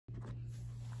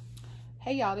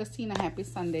Hey y'all, this Tina. Happy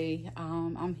Sunday.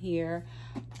 I'm here.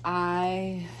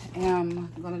 I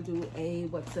am gonna do a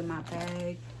what's in my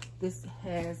bag. This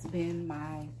has been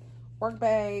my work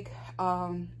bag.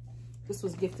 This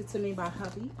was gifted to me by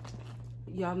hubby.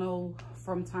 Y'all know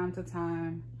from time to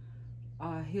time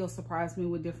he'll surprise me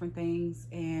with different things,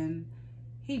 and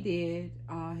he did.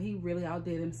 He really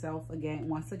outdid himself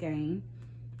once again.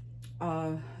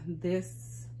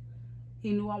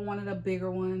 He knew I wanted a bigger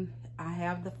one. I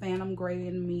have the Phantom Gray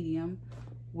in medium,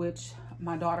 which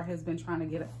my daughter has been trying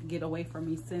to get away from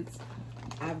me since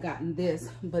I've gotten this,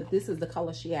 but this is the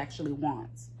color she actually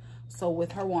wants. So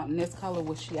with her wanting this color,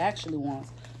 what she actually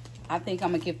wants, I think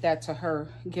I'm gonna give that to her,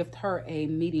 gift her a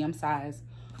medium size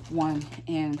one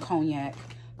in Cognac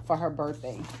for her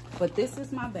birthday. But this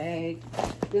is my bag.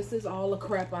 This is all the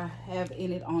crap I have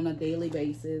in it on a daily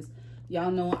basis. Y'all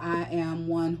know I am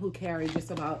one who carries just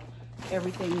about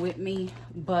everything with me,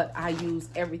 but I use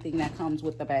everything that comes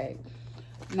with the bag.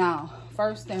 Now,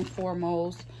 first and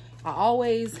foremost, I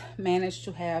always manage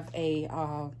to have a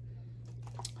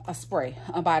spray,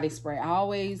 a body spray. I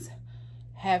always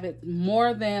have it.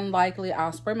 More than likely,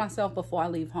 I'll spray myself before I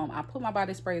leave home. I put my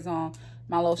body sprays on,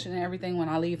 my lotion and everything when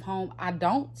I leave home. I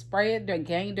don't spray it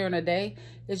again during the day.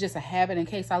 It's just a habit. In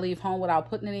case I leave home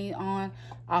without putting any on,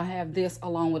 I'll have this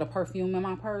along with a perfume in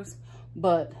my purse.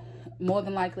 But more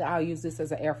than likely, I'll use this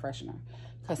as an air freshener.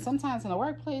 Because sometimes in the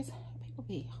workplace, people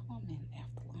be humming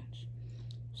after lunch.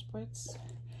 Spritz.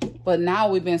 But now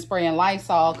we've been spraying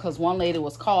Lysol because one lady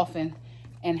was coughing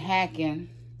and hacking.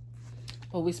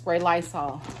 But we spray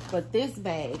Lysol. But this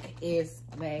bag is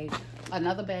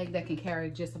another bag that can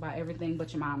carry just about everything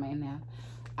but your mama in there.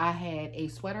 I had a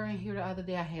sweater in here the other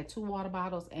day. I had 2 water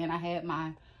bottles. And I had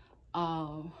my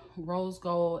rose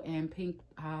gold and pink...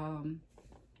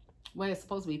 well, it's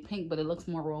supposed to be pink, but it looks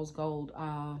more rose gold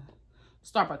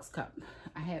Starbucks cup.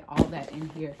 I had all that in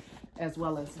here, as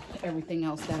well as everything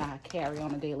else that I carry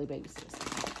on a daily basis.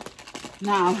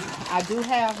 Now, I do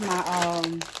have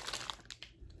my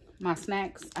my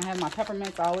snacks. I have my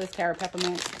peppermints. I always carry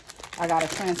peppermints. I gotta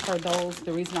transfer those.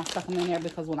 The reason I stuck them in there,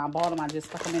 because when I bought them, I just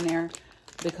stuck them in there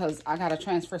because I gotta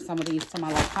transfer some of these to my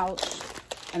little pouch.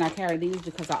 And I carry these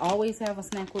because I always have a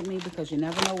snack with me, because you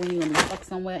never know when you're gonna be stuck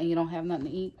somewhere and you don't have nothing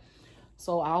to eat.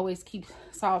 So I always keep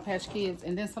Sour Patch Kids.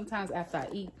 And then sometimes after I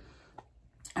eat,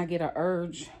 I get an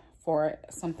urge for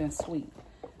something sweet.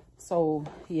 So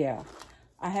yeah,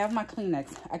 I have my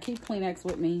Kleenex. I keep Kleenex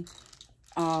with me.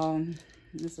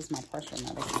 This is my pressure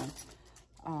medicine.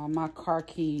 My car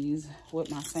keys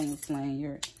with my Saints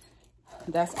lanyard.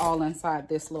 That's all inside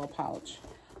this little pouch.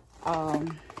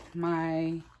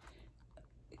 My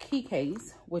key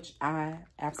case, which I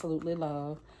absolutely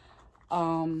love.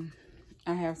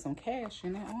 I have some cash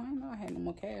in it. Oh, I didn't know I had no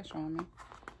more cash on me.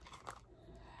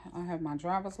 I have my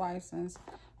driver's license.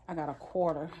 I got a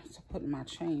quarter to put in my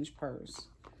change purse.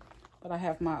 But I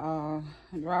have my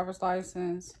driver's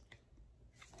license.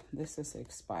 This is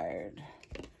expired.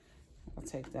 I'll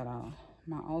take that out.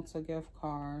 My Ulta gift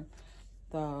card.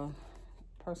 The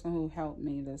person who helped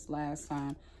me this last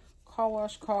time. Car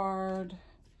wash card.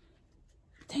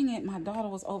 Dang it, my daughter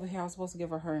was over here. I was supposed to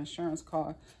give her insurance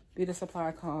card, beauty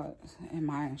supply card, and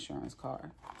my insurance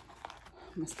card.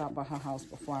 I'm going to stop by her house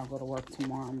before I go to work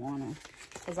tomorrow morning,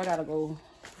 because I got to go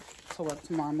to work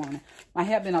tomorrow morning. My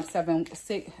hair been up 7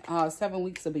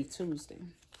 weeks. Will be Tuesday.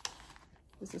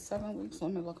 Is it 7 weeks?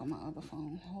 Let me look on my other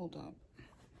phone. Hold up.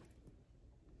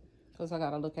 Because I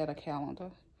got to look at a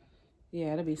calendar.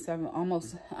 Yeah, it'll be 7,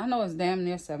 almost, I know it's damn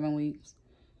near 7 weeks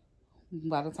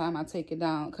by the time I take it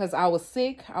down. Because I was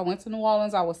sick. I went to New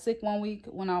Orleans. I was sick 1 week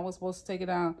when I was supposed to take it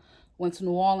down. Went to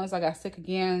New Orleans. I got sick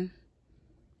again.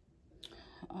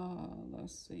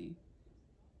 Let's see.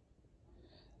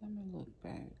 Let me look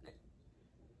back.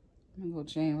 Let me go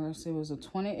January. So it was the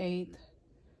 28th,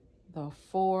 the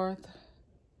 4th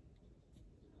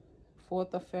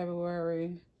of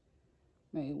February,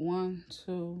 May 1,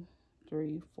 2,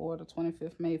 3, 4, the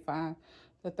 25th, May 5,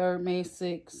 the 3rd, May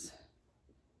 6,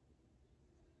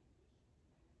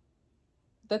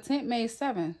 the 10th, May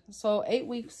 7. So 8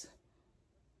 weeks.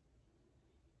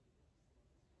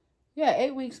 Yeah,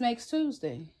 8 weeks makes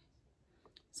Tuesday.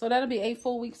 So that'll be 8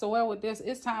 full weeks. So well, with this,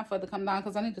 it's time for it to come down,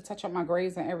 because I need to touch up my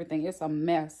grays and everything. It's a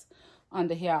mess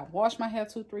under here. I wash my hair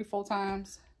 2, 3, 4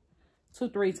 times. 2,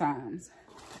 3 times.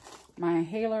 My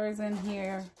inhaler is in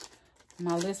here.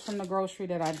 My list from the grocery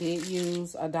that I did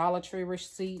use. A Dollar Tree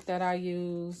receipt that I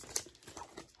used.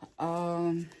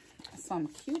 Some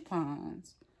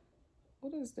coupons.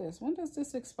 What is this? When does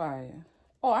this expire?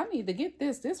 Oh, I need to get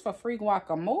this. This for free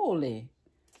guacamole.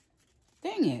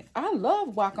 Dang it. I love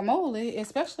guacamole,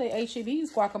 especially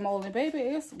H-E-B's guacamole. Baby,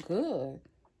 it's good.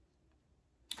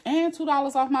 And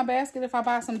 $2 off my basket if I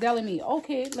buy some deli meat.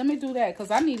 Okay, let me do that because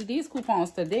I needed these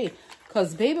coupons today.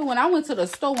 Because, baby, when I went to the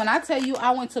store, when I tell you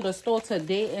I went to the store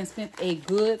today and spent a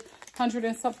good $100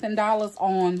 and something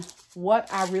on what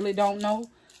I really don't know.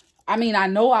 I mean, I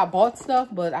know I bought stuff,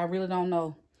 but I really don't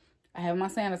know. I have my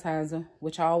sanitizer,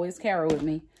 which I always carry with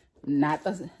me. Not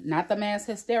the mass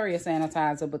hysteria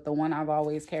sanitizer, but the one I've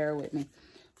always carried with me.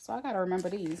 So I got to remember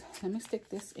these. Let me stick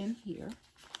this in here.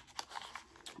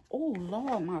 Oh,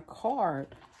 Lord, my card.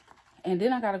 And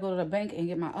then I got to go to the bank and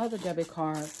get my other debit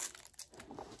card.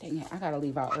 Dang it, I got to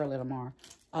leave out early tomorrow.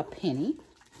 A penny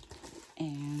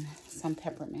and some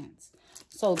peppermints.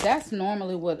 So that's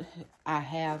normally what I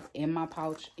have in my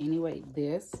pouch anyway.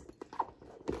 This.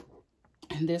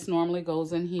 And this normally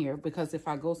goes in here because if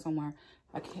I go somewhere,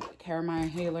 I carry my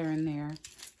inhaler in there.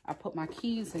 I put my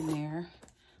keys in there.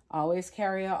 I always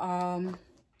carry a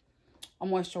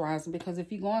moisturizer because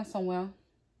if you're going somewhere,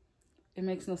 it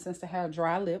makes no sense to have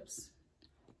dry lips.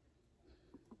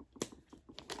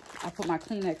 I put my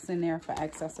Kleenex in there for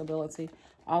accessibility.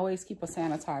 I always keep a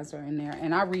sanitizer in there.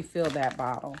 And I refill that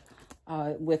bottle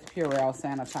with Purell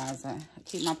sanitizer. I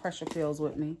keep my pressure pills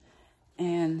with me.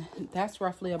 And that's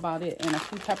roughly about it. And a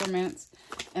few peppermints.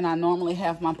 And I normally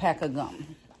have my pack of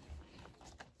gum.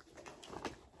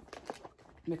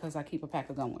 Because I keep a pack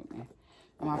of gum with me.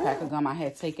 And my pack of gum I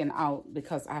had taken out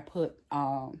because I put...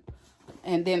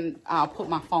 and then I'll put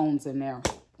my phones in there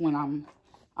when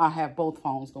I have both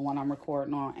phones, the one I'm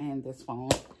recording on and this phone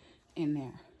in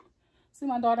there. See,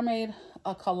 my daughter made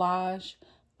a collage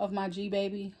of my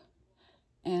G-Baby.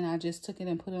 And I just took it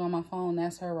and put it on my phone.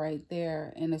 That's her right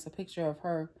there. And it's a picture of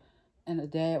her and the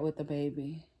dad with the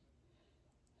baby.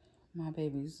 My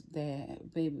baby's dad,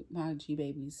 my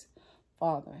G-Baby's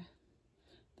father.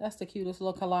 That's the cutest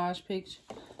little collage picture.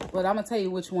 But I'm going to tell you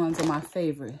which ones are my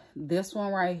favorite. This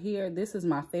one right here, this is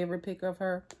my favorite pic of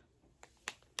her.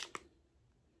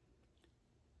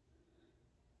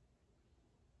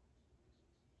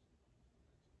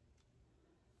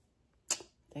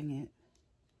 Dang it.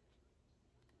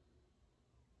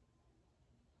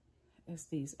 It's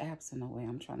these apps in the way.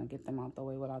 I'm trying to get them out the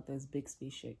way without this Bixby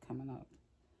shit coming up.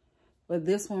 But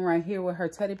this one right here with her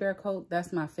teddy bear coat,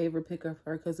 that's my favorite pic of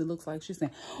her because it looks like she's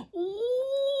saying,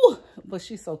 ooh, but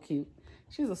she's so cute.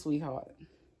 She's a sweetheart.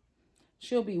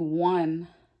 She'll be one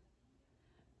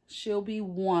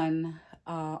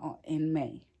in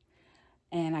May.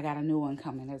 And I got a new one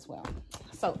coming as well.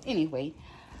 So anyway,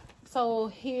 so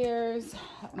here's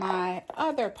my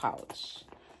other pouch.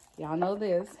 Y'all know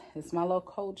this. It's my little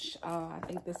Coach. I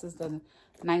think this is the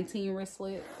 19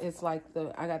 wristlet. It's like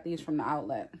I got these from the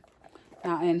outlet.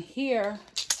 Now in here,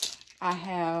 I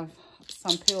have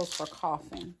some pills for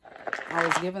coughing. I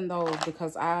was given those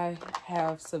because I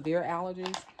have severe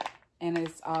allergies. And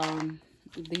it's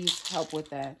these help with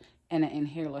that. And an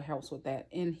inhaler helps with that.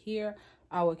 In here,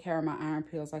 I would carry my iron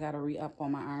pills. I got to re-up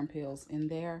on my iron pills in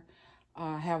there.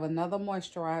 I have another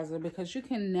moisturizer because you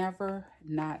can never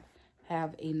not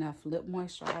have enough lip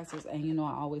moisturizers. And you know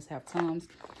I always have Tums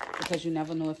because you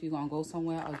never know if you're going to go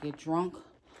somewhere or get drunk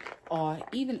or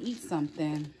even eat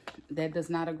something that does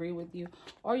not agree with you.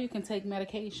 Or you can take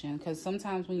medication because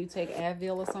sometimes when you take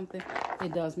Advil or something,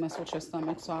 it does mess with your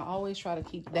stomach. So I always try to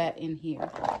keep that in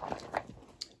here.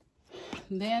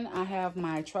 Then I have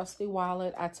my trusty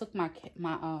wallet. I took my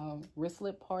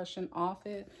wristlet portion off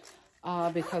it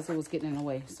because it was getting in the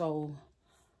way. So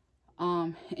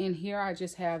in here, I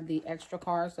just have the extra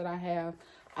cards that I have.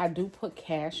 I do put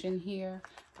cash in here.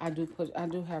 I do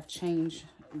have change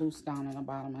loose down in the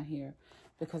bottom of here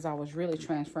because I was really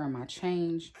transferring my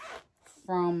change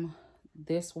from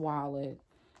this wallet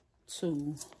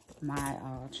to my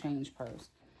change purse.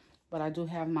 But I do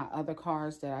have my other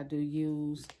cards that I do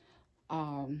use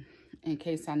in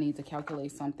case I need to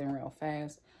calculate something real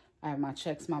fast. I have my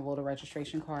checks, my voter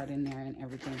registration card in there and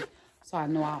everything. So I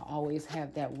know I always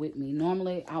have that with me.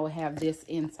 Normally, I would have this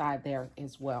inside there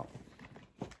as well.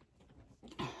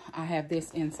 I have this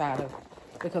inside of,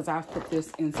 because I've put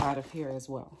this inside of here as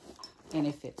well. And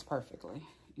it fits perfectly.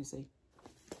 You see?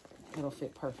 It'll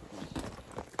fit perfectly.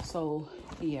 So,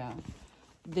 yeah.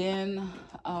 Then,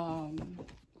 I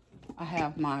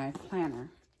have my planner.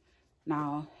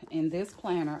 Now, in this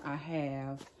planner, I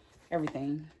have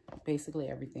everything. Basically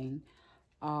everything.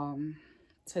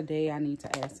 Today I need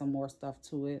to add some more stuff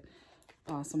to it.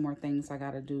 Some more things I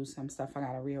got to do. Some stuff I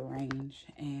got to rearrange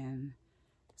and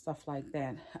stuff like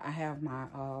that. I have my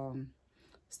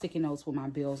sticky notes with my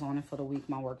bills on it for the week,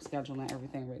 my work schedule and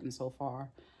everything written so far.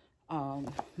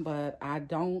 But I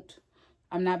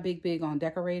I'm not big on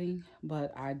decorating,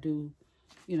 but I do,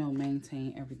 you know,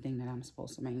 maintain everything that I'm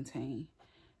supposed to maintain.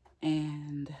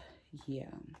 And yeah,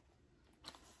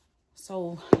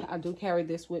 so I do carry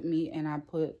this with me, and I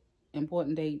put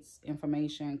important dates,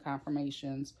 information,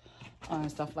 confirmations,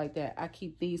 and stuff like that. I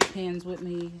keep these pens with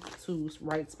me to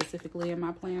write specifically in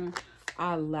my planner.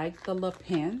 I like the Le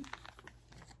Pen.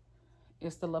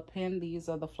 It's the Le Pen. These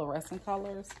are the fluorescent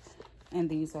colors, and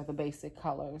these are the basic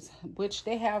colors, which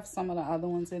they have some of the other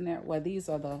ones in there. Well, these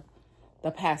are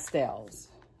the pastels,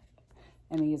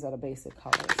 and these are the basic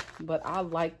colors. But I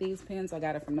like these pens. I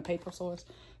got it from the paper source.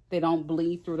 They don't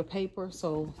bleed through the paper,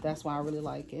 so that's why I really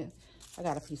like it. I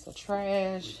got a piece of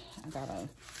trash. I got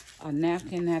a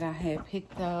napkin that I had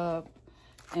picked up.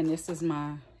 And this is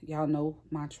my, y'all know,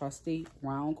 my trusty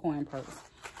round coin purse.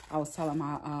 I was telling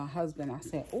my husband, I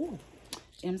said, oh,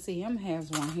 MCM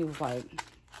has one. He was like,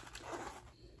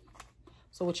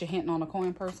 so what, you're hinting on a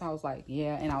coin purse? I was like,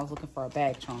 yeah. And I was looking for a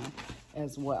bag charm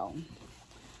as well.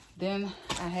 Then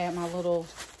I had my little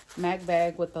MAC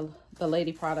bag with the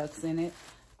lady products in it.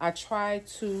 I try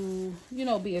to, you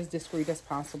know, be as discreet as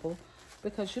possible,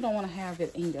 because you don't want to have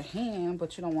it in your hand,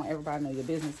 but you don't want everybody to know your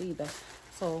business either.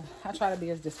 So I try to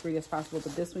be as discreet as possible.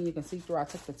 But this one you can see through. I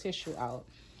took the tissue out.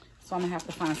 So I'm going to have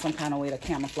to find some kind of way to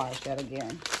camouflage that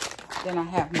again. Then I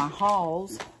have my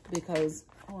hauls because,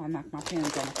 oh, I knocked my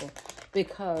pens on the floor.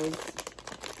 Because,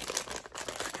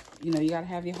 you know, you got to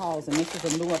have your hauls. And this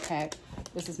is a newer pack.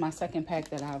 This is my second pack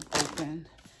that I've opened.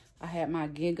 I had my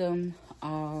Gingham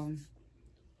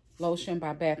lotion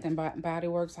by Bath and Body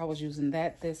Works. I was using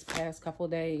that this past couple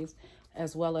days,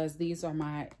 as well as these are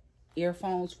my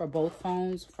earphones for both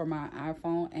phones, for my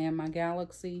iPhone and my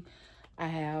Galaxy. I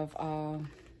have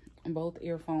both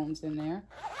earphones in there.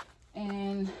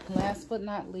 And last but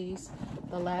not least,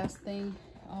 the last thing,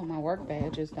 oh, my work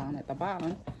badge is down at the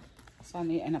bottom. So I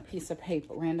need, and a piece of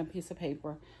paper, random piece of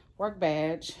paper. Work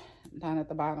badge down at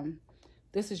the bottom.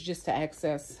 This is just to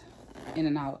access in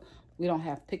and out. We don't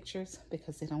have pictures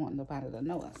because they don't want nobody to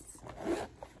know us.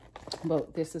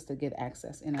 But this is to get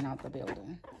access in and out the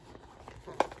building.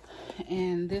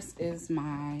 And this is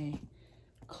my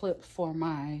clip for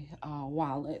my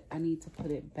wallet. I need to put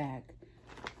it back.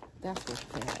 That's what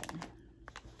fell.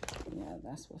 Yeah,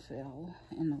 that's what fell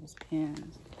in those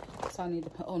pins. So I need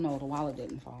to put, oh no, the wallet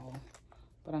didn't fall.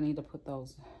 But I need to put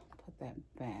that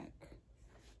back.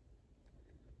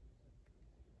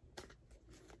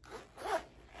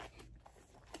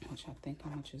 Which I think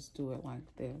I'm gonna just do it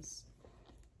like this.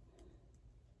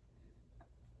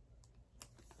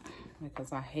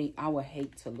 Because I would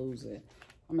hate to lose it.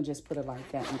 I'm gonna just put it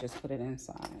like that and just put it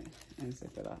inside and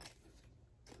zip it up.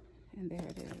 And there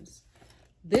it is.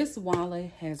 This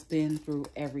wallet has been through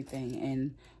everything.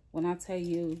 And when I tell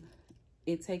you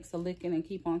it takes a licking and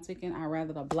keep on ticking, I'd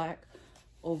rather the black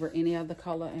over any other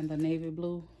color and the navy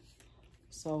blue.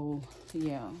 So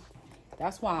yeah,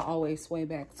 that's why I always sway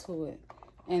back to it.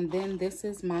 And then this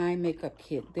is my makeup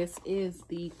kit. This is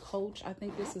the Coach. I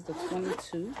think this is the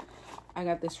 22. I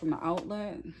got this from the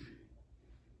outlet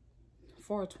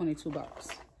for 22 bucks.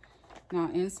 Now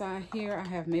inside here, I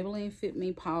have Maybelline Fit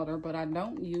Me powder, but I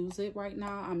don't use it right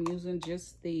now. I'm using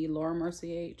just the Laura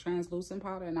Mercier translucent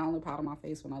powder, and I only powder my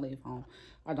face when I leave home.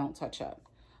 I don't touch up,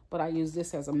 but I use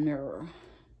this as a mirror.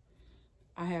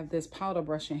 I have this powder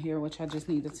brush in here, which I just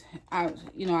need to,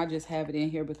 I just have it in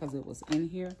here because it was in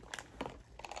here.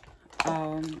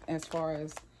 As far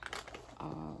as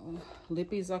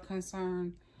lippies are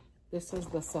concerned, this is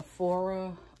the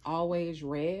Sephora Always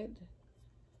Red.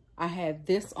 I had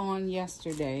this on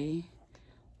yesterday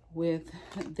with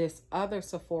this other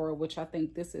Sephora, which I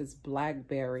think this is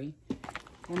Blackberry.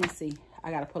 Let me see.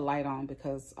 I got to put light on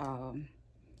because I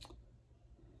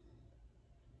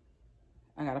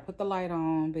got to put the light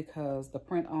on because the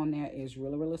print on there is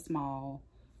really, really small.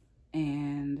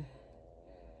 And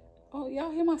oh,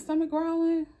 y'all hear my stomach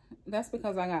growling? That's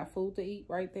because I got food to eat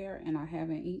right there and I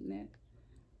haven't eaten it.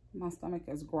 My stomach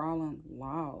is growling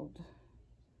loud.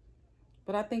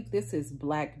 But I think this is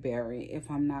Blackberry, if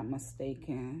I'm not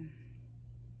mistaken.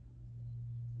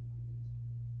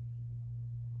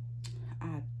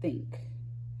 I think.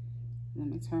 Let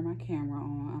me turn my camera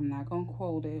on. I'm not going to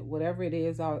quote it. Whatever it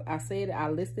is, I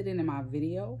listed it in my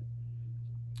video.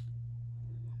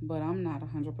 But I'm not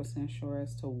 100% sure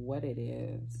as to what it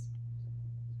is.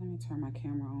 Let me turn my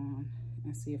camera on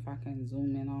and see if I can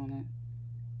zoom in on it.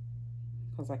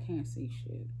 Because I can't see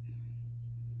shit.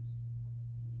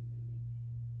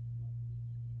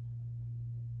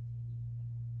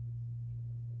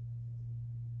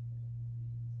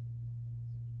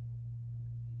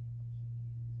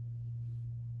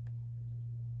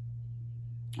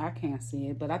 I can't see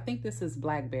it, but I think this is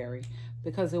blackberry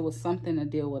because it was something to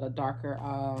deal with a darker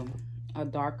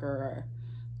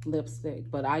lipstick.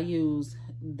 But I use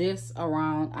this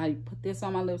around, I put this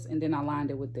on my lips and then I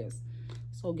lined it with this.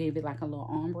 So gave it like a little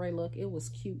ombre look. It was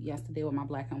cute yesterday with my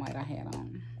black and white I had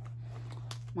on.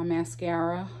 My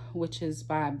mascara, which is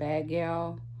by Bad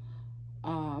Gal,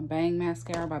 Bang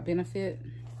Mascara by Benefit.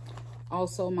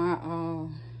 Also my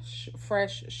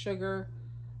Fresh Sugar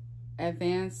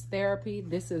Advanced Therapy.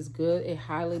 This is good. It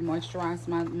highly moisturizes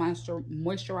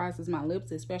my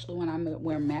lips, especially when I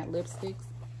wear matte lipsticks.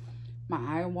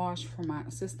 My eye wash for my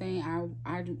Sustain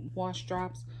eye wash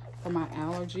drops for my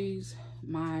allergies.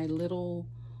 My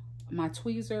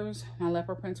tweezers, my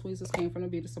leopard print tweezers came from the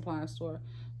beauty supply store.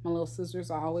 My little scissors,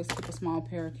 I always keep a small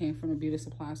pair, came from the beauty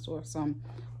supply store. Some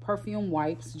perfume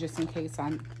wipes, just in case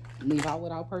I leave out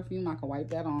without perfume, I can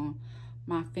wipe that on.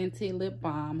 My Fenty lip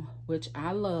balm, which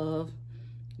I love.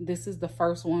 This is the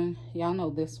first one. Y'all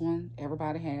know this one.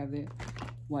 Everybody has it.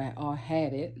 Well, or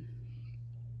had it.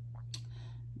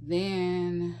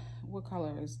 Then, what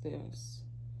color is this?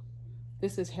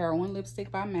 This is Heroin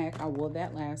Lipstick by MAC. I wore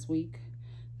that last week.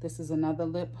 This is another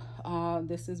lip.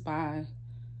 This is by,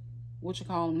 what you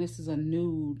call them? This is a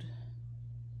nude.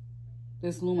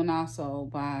 This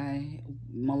Luminoso by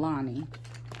Milani.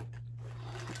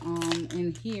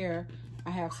 In here, I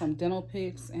have some dental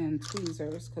picks and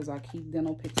tweezers because I keep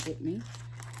dental picks with me.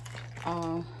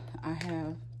 I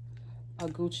have a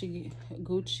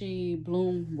Gucci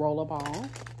Bloom rollerball.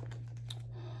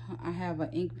 I have an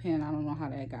ink pen. I don't know how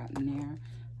that got in there.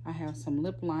 I have some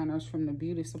lip liners from the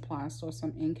beauty supply store,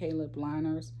 some NK lip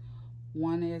liners.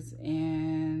 One is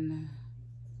in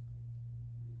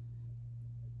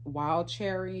Wild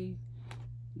Cherry.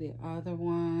 The other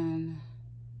one,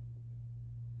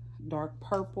 dark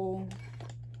purple.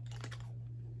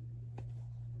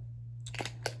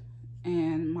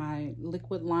 And my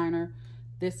liquid liner.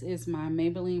 This is my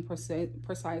Maybelline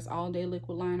Precise All Day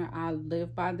Liquid Liner. I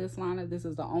live by this liner. This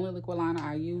is the only liquid liner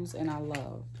I use and I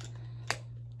love.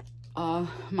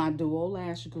 My Duo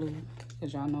Lash Glue,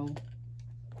 because y'all know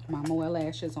Mama wear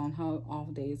lashes on her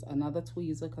off days. Another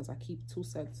tweezer, because I keep 2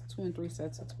 and 3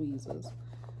 sets of tweezers.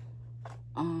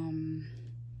 Some,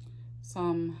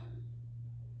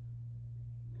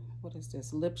 what is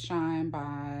this? Lip Shine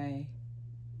by,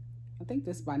 I think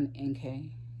this is by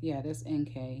NK. Yeah, this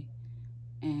NK.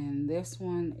 And this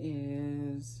one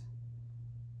is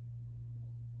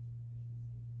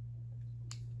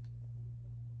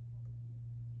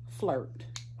Flirt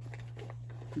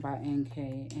by NK.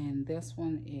 And this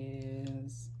one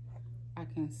is, I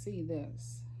can see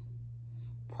this,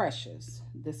 Precious.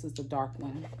 This is the dark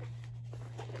one.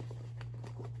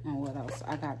 And what else?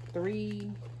 I got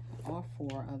 3 or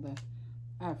 4 other,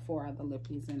 I have 4 other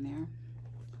lippies in there.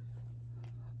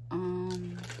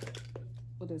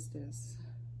 What is this?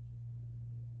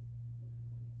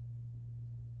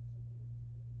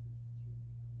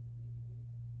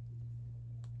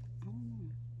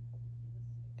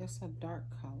 It's a dark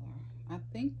color. I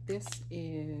think this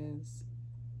is,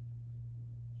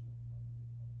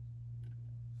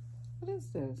 what is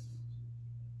this?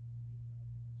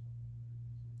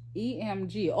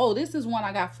 EMG. Oh, this is one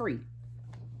I got free.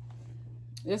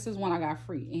 This is one I got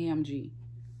free. EMG.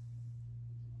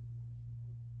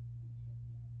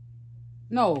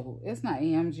 No, it's not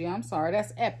EMG. I'm sorry.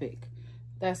 That's Epic.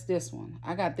 That's this one.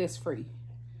 I got this free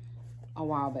a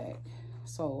while back.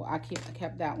 So I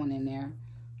kept that one in there.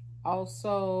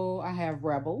 Also, I have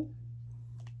Rebel,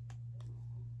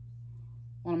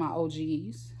 one of my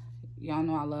OGs. Y'all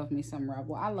know I love me some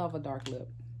Rebel. I love a dark lip.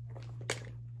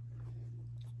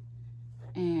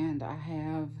 And I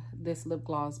have this lip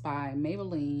gloss by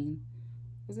Maybelline.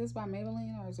 Is this by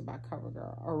Maybelline or is it by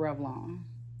CoverGirl or Revlon?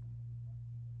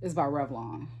 It's by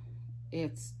Revlon.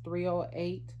 It's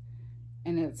 308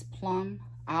 and it's plum.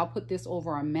 I'll put this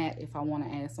over a matte if I want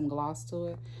to add some gloss to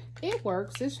it. It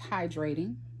works. It's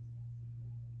hydrating.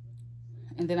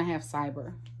 And then I have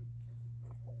Cyber.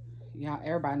 Y'all,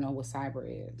 everybody know what Cyber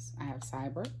is. I have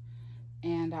Cyber.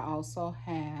 And I also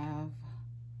have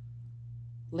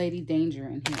Lady Danger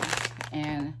in here.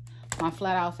 And my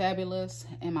Flat Out Fabulous.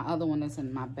 And my other one is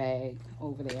in my bag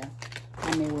over there.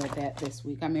 I may wear that this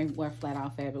week. I may wear Flat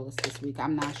Out Fabulous this week.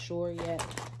 I'm not sure yet.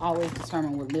 I always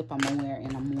determine what lip I'm going to wear in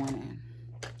the morning.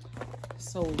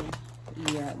 So,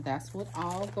 yeah, that's what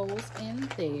all goes in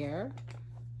there.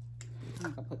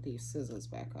 I'm going to put these scissors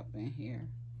back up in here.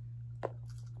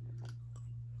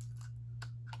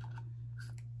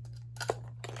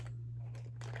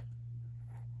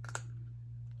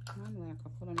 I'm glad I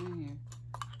put them in here.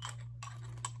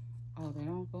 Oh, they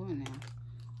don't go in there.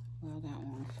 Well, that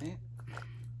won't fit.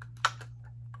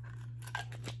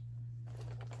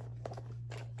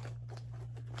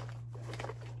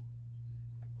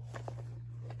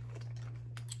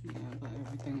 Yeah, but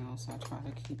everything else I try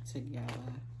to keep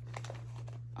together.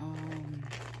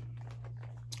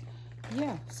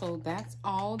 Yeah, so that's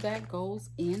all that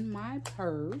goes in my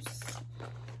purse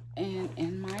and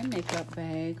in my makeup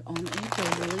bag on a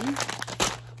daily.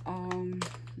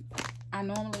 I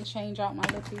normally change out my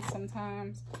lippies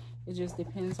sometimes. It just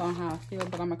depends on how I feel,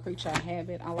 but I'm a creature of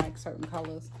habit. I like certain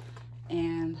colors,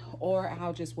 or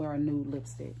I'll just wear a nude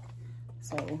lipstick.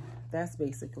 So that's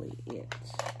basically it.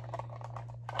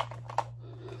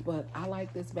 But I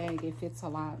like this bag. It fits a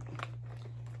lot.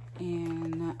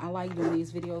 And I like doing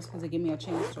these videos because they give me a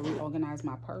chance to reorganize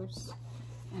my purse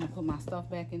and to put my stuff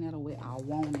back in it the way I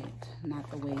want it, not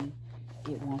the way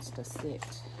it wants to sit.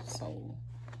 So,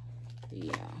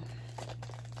 yeah.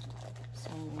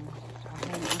 So,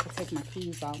 I could take my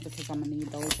keys out because I'm going to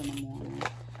need those in the morning.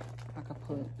 I could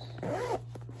put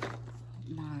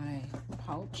my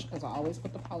pouch, because I always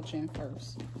put the pouch in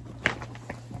first.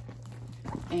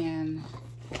 And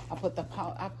I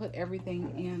put everything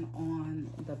in on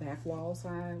the back wall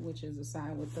side, which is the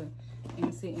side with the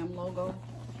MCM logo.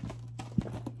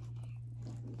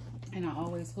 And I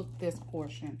always hook this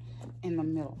portion in the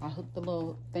middle. I hook the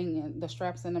little thing in the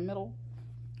straps in the middle.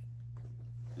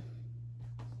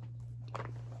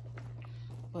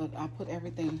 But I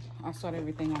start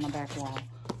everything on the back wall.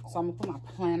 So I'm gonna put my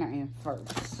planner in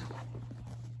first.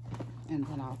 And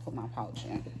then I'll put my pouch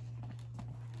in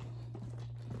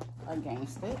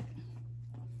against it.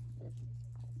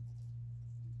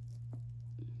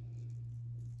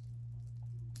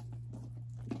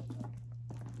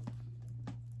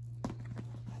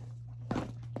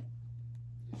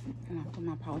 And I'll put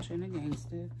my pouch in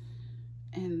against it.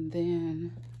 And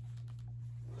then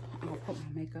I'll put my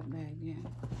makeup bag in.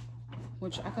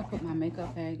 Which I could put my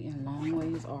makeup bag in long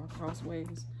ways or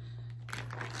crossways.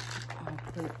 I'll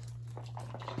put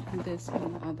this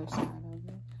on the other side of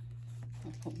it.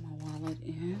 I'll put my wallet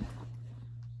in.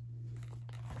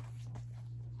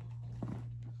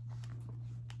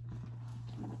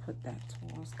 I'll put that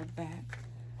towards the back.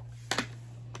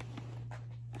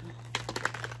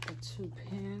 The 2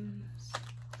 pins.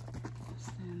 I'll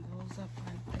stand those up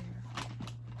right there.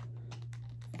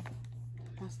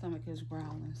 My stomach is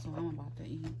growling, so I'm about to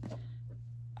eat.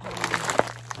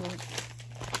 Put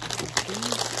these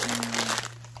pins.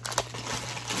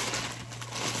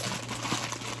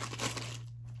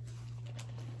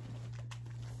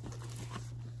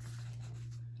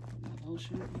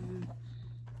 Lotion in.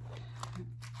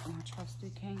 My trusty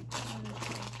can't.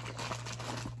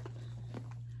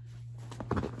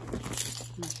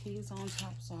 My keys on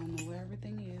top, so I know where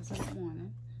everything is in the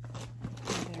morning.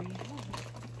 And there you have it.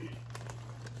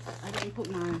 I didn't put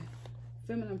my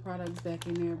feminine products back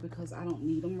in there because I don't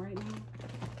need them right now.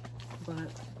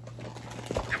 But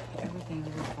everything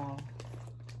will fall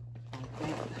like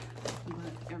that.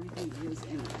 But everything is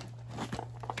in there.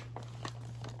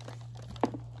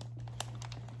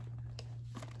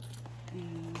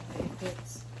 And it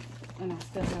fits. And I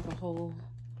still have a whole,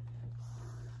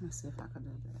 let's see if I can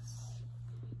do this.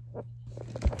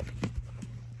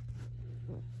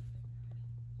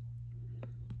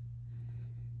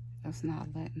 That's not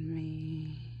letting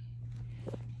me,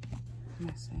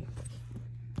 let's see.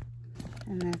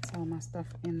 And that's all my stuff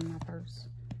in my purse.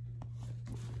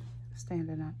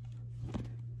 Standing up.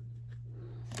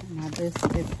 Now this,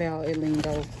 it fell, it leaned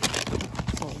over.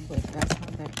 So, but that's how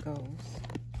that goes.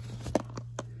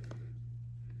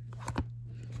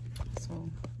 So,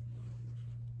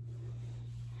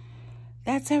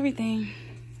 that's everything.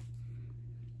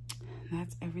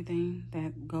 That's everything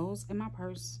that goes in my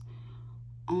purse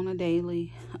on a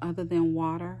daily, other than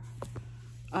water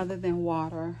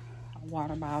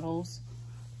bottles.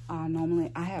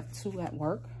 Normally I have 2 at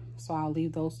work, so I'll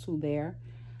leave those 2 there.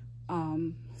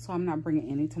 So I'm not bringing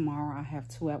any tomorrow. I have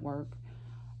 2 at work.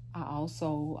 I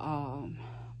also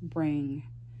bring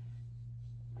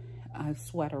a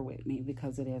sweater with me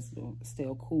because it is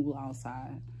still cool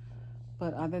outside.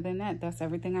 But other than that, that's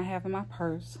everything I have in my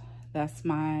purse. That's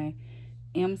my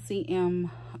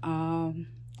MCM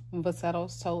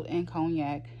Visetos tote and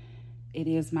Cognac. It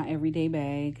is my everyday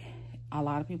bag. A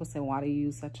lot of people say, why do you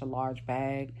use such a large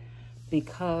bag?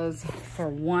 Because for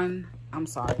one, I'm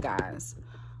sorry guys.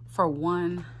 For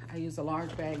one, I use a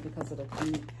large bag because of the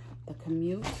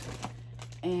commute.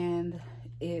 And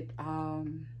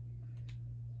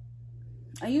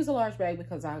I use a large bag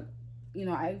because even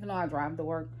though I drive to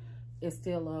work, it's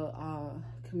still a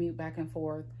commute back and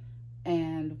forth.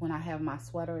 And when I have my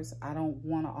sweaters, I don't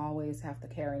want to always have to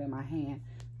carry it in my hand.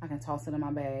 I can toss it in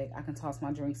my bag. I can toss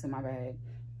my drinks in my bag.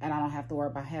 And I don't have to worry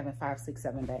about having 5, 6,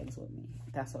 7 bags with me.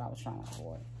 That's what I was trying to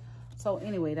avoid. So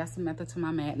anyway, that's the method to my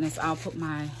madness. I'll put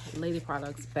my lady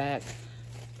products back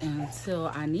until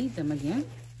I need them again.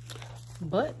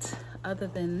 But other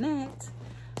than that,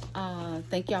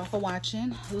 thank y'all for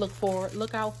watching.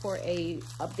 Look out for a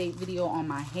update video on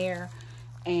my hair,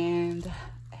 and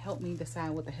help me decide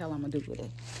what the hell I'm gonna do with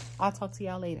it. I'll talk to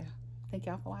y'all later. Thank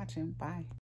y'all for watching. Bye.